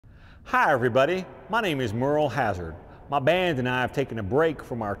Hi everybody, my name is Merle Hazard. My band and I have taken a break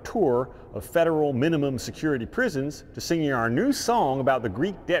from our tour of federal minimum security prisons to sing you our new song about the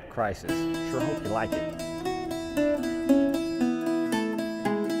Greek debt crisis. Sure hope you like it.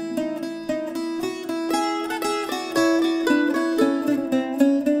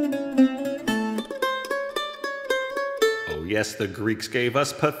 Oh yes, the Greeks gave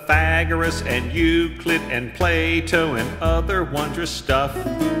us Pythagoras and Euclid and Plato and other wondrous stuff.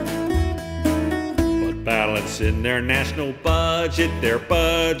 Balancing their national budget, their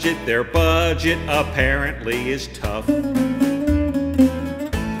budget apparently is tough. They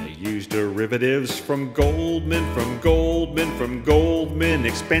use derivatives from Goldman,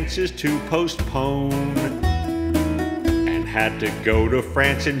 expenses to postpone. And had to go to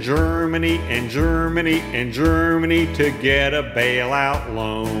France and Germany to get a bailout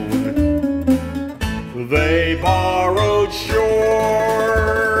loan. They borrowed short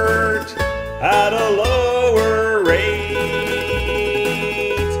at a lower rate,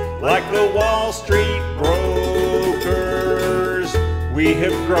 like the Wall Street brokers we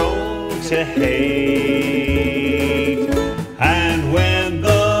have grown to hate. And when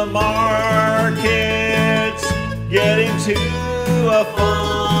the markets get into a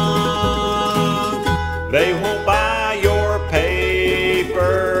funk, they won't buy your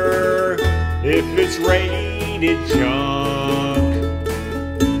paper if it's rated junk.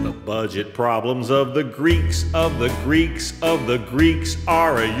 Budget problems of the Greeks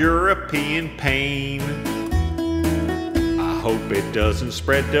are a European pain. I hope it doesn't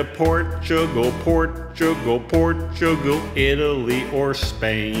spread to Portugal, Italy, or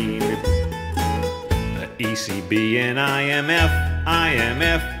Spain. The ECB and IMF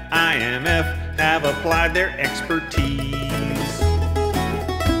have applied their expertise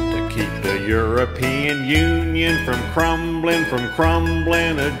to keep the European Union from crumbling,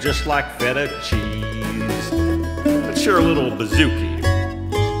 just like feta cheese. But sure, a little bazooki.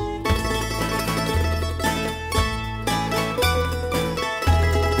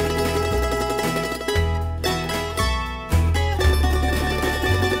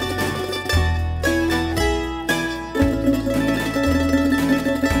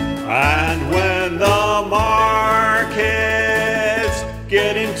 And when the markets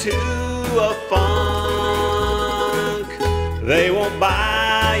get into a funk, they won't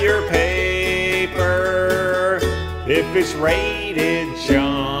buy your paper if it's rated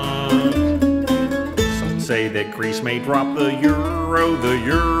junk. Some say that Greece may drop the euro,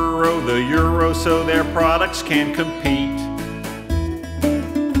 so their products can compete.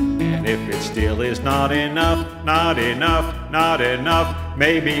 And if it still is not enough,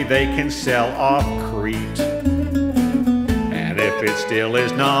 maybe they can sell off Crete. And if it still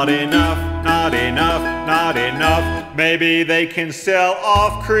is not enough, maybe they can sell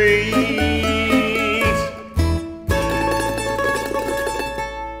off Crete.